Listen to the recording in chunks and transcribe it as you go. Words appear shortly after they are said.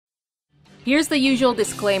Here's the usual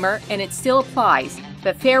disclaimer, and it still applies,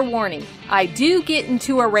 but fair warning, I do get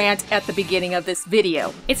into a rant at the beginning of this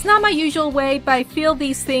video. It's not my usual way, but I feel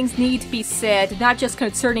these things need to be said, not just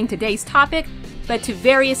concerning today's topic, but to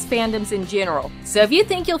various fandoms in general. So if you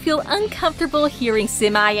think you'll feel uncomfortable hearing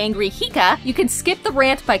semi-angry Hika, you can skip the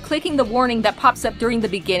rant by clicking the warning that pops up during the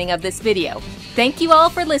beginning of this video. Thank you all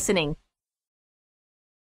for listening.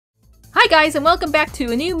 Hi guys, and welcome back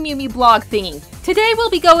to a new Mew Mew blog thingy. Today we'll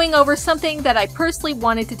be going over something that I personally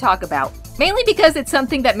wanted to talk about. Mainly because it's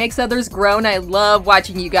something that makes others groan. I love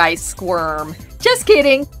watching you guys squirm. Just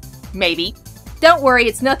kidding. Maybe. Don't worry,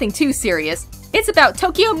 it's nothing too serious. It's about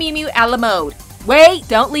Tokyo Mew Mew a la mode. Wait,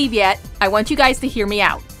 don't leave yet. I want you guys to hear me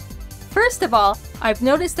out. First of all, I've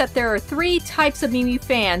noticed that there are three types of Mew Mew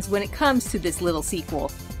fans when it comes to this little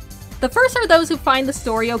sequel. The first are those who find the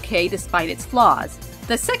story okay despite its flaws.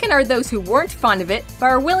 The second are those who weren't fond of it, but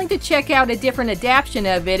are willing to check out a different adaptation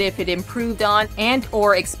of it if it improved on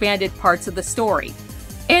and/or expanded parts of the story.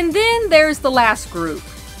 And then there's the last group.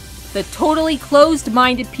 The totally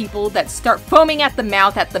closed-minded people that start foaming at the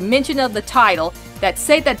mouth at the mention of the title, that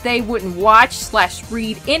say that they wouldn't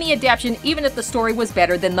watch/read any adaptation even if the story was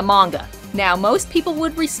better than the manga. Now, most people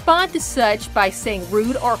would respond to such by saying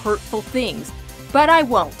rude or hurtful things, but I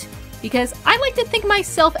won't, because I like to think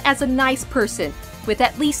myself as a nice person with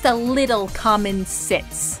at least a little common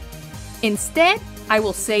sense. Instead, I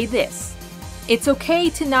will say this. It's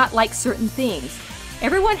okay to not like certain things.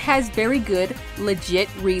 Everyone has very good, legit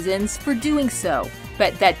reasons for doing so.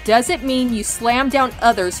 But that doesn't mean you slam down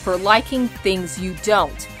others for liking things you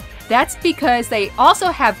don't. That's because they also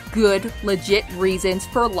have good, legit reasons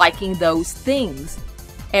for liking those things.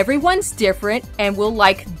 Everyone's different and will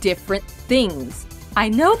like different things. I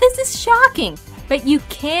know this is shocking, but you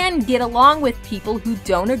can get along with people who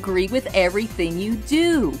don't agree with everything you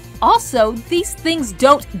do. Also, these things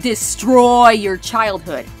don't destroy your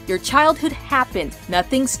childhood. Your childhood happened.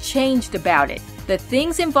 Nothing's changed about it. The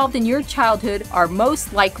things involved in your childhood are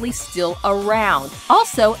most likely still around.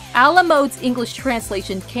 Also, a la mode's English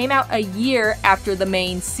translation came out a year after the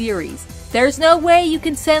main series. There's no way you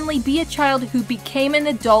can suddenly be a child who became an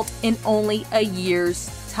adult in only a year's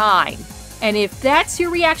time. And if that's your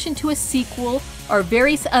reaction to a sequel or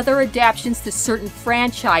various other adaptations to certain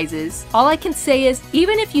franchises, all I can say is,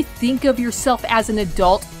 even if you think of yourself as an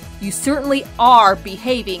adult, you certainly are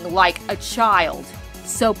behaving like a child.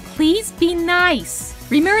 So please be nice.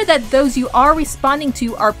 Remember that those you are responding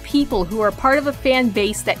to are people who are part of a fan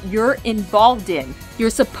base that you're involved in. You're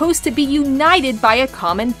supposed to be united by a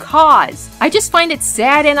common cause. I just find it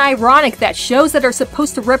sad and ironic that shows that are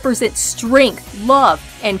supposed to represent strength, love,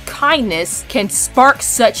 and kindness can spark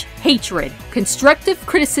such hatred. Constructive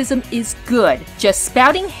criticism is good. Just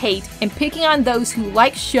spouting hate and picking on those who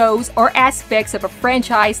like shows or aspects of a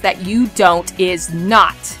franchise that you don't is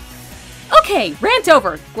not. Okay, rant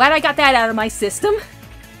over. Glad I got that out of my system.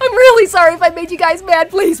 I'm really sorry if I made you guys mad.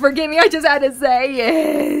 Please forgive me. I just had to say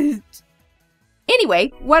it.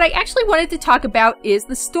 Anyway, what I actually wanted to talk about is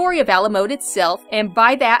the story of a la mode itself, and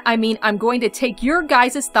by that I mean I'm going to take your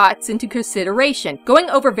guys' thoughts into consideration, going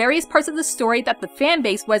over various parts of the story that the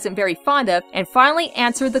fanbase wasn't very fond of, and finally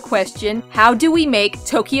answer the question, how do we make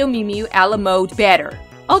Tokyo Mew Mew a la mode better?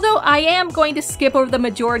 Although I am going to skip over the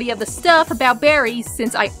majority of the stuff about Berry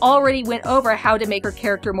since I already went over how to make her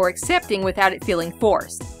character more accepting without it feeling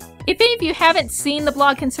forced. If any of you haven't seen the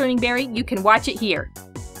blog concerning Berry, you can watch it here.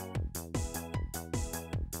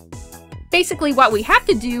 Basically, what we have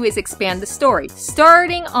to do is expand the story,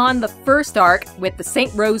 starting on the first arc with the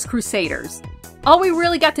St. Rose Crusaders. All we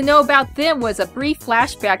really got to know about them was a brief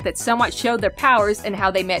flashback that somewhat showed their powers and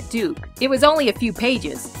how they met Duke. It was only a few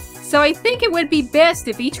pages. So I think it would be best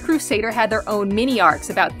if each Crusader had their own mini-arcs,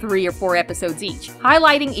 about 3 or 4 episodes each,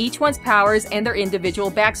 highlighting each one's powers and their individual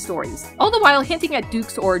backstories, all the while hinting at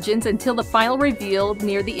Duke's origins until the final reveal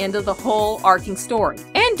near the end of the whole arcing story.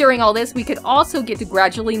 And during all this, we could also get to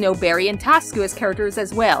gradually know Berry and Tasuku as characters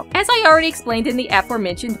as well, as I already explained in the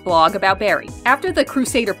aforementioned blog about Berry. After the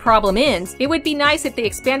Crusader problem ends, it would be nice if they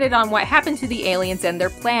expanded on what happened to the aliens and their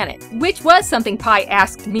planet, which was something Pai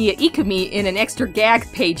asked Mia Ikumi in an extra gag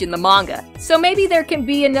page in the manga. So maybe there can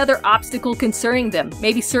be another obstacle concerning them,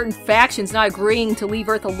 maybe certain factions not agreeing to leave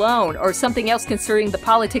Earth alone, or something else concerning the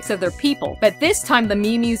politics of their people. But this time the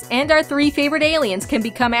Mew Mews and our 3 favorite aliens can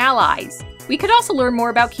become allies. We could also learn more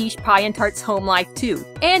about Quiche Pie and Tart's home life too.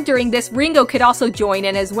 And during this, Ringo could also join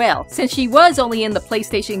in as well. Since she was only in the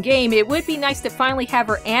PlayStation game, it would be nice to finally have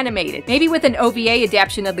her animated, maybe with an OVA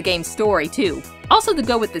adaptation of the game's story too. Also, to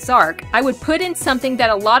go with this arc, I would put in something that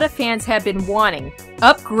a lot of fans have been wanting.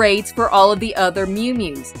 Upgrades for all of the other Mew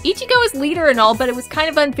Mews. Ichigo is leader and all, but it was kind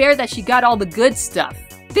of unfair that she got all the good stuff.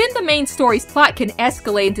 Then the main story's plot can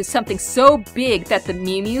escalate into something so big that the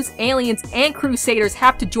Mew Mews, aliens, and Crusaders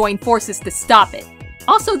have to join forces to stop it.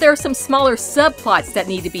 Also, there are some smaller subplots that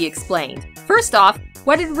need to be explained. First off,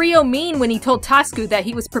 what did Ryo mean when he told Tasuku that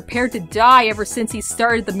he was prepared to die ever since he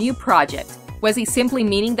started the Mew project? Was he simply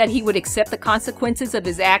meaning that he would accept the consequences of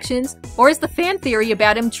his actions, or is the fan theory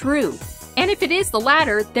about him true? And if it is the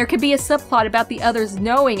latter, there could be a subplot about the others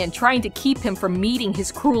knowing and trying to keep him from meeting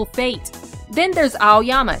his cruel fate. Then there's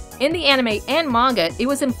Aoyama. In the anime and manga, it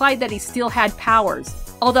was implied that he still had powers,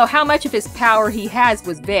 although how much of his power he has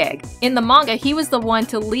was vague. In the manga, he was the one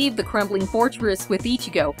to leave the crumbling fortress with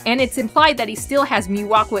Ichigo, and it's implied that he still has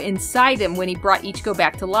Mew Aqua inside him when he brought Ichigo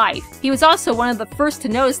back to life. He was also one of the first to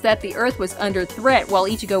notice that the Earth was under threat while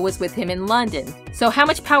Ichigo was with him in London. So how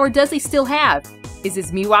much power does he still have? Is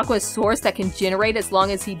his Mew Aqua a source that can generate as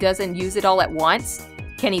long as he doesn't use it all at once?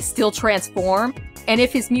 Can he still transform? And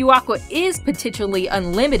if his Mew Aqua is potentially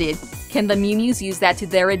unlimited, can the Mew Mews use that to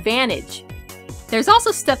their advantage? There's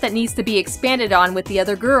also stuff that needs to be expanded on with the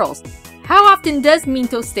other girls. How often does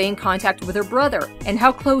Minto stay in contact with her brother? And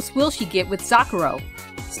how close will she get with Sakuro?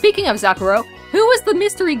 Speaking of Sakuro, who was the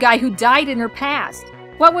mystery guy who died in her past?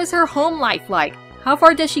 What was her home life like? How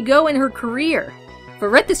far does she go in her career? For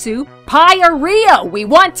Ritsusu, Pi or Ryo, we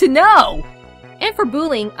want to know! And for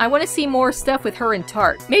Booling, I want to see more stuff with her and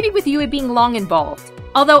Tart, maybe with Yui being long involved.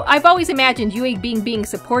 Although I've always imagined Yui being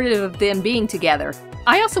supportive of them being together.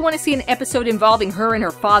 I also want to see an episode involving her and her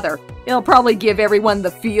father. It'll probably give everyone the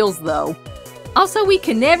feels though. Also, we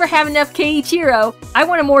can never have enough Keiichiro. I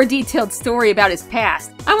want a more detailed story about his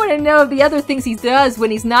past. I want to know the other things he does when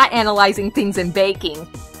he's not analyzing things and baking.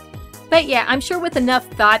 But yeah, I'm sure with enough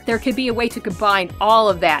thought, there could be a way to combine all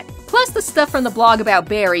of that, plus the stuff from the blog about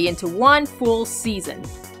Barry, into one full season.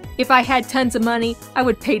 If I had tons of money, I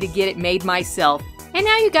would pay to get it made myself. And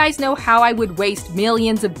now you guys know how I would waste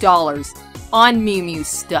millions of dollars on Mew Mew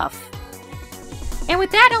stuff. And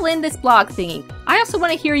with that, I'll end this blog thingy. I also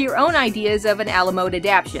want to hear your own ideas of an Alamode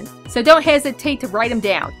adaptation, so don't hesitate to write them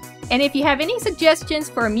down. And if you have any suggestions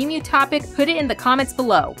for a Mew Mew topic, put it in the comments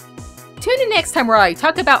below. Tune in next time where I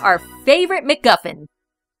talk about our favorite MacGuffin.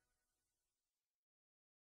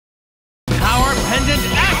 Power Pendant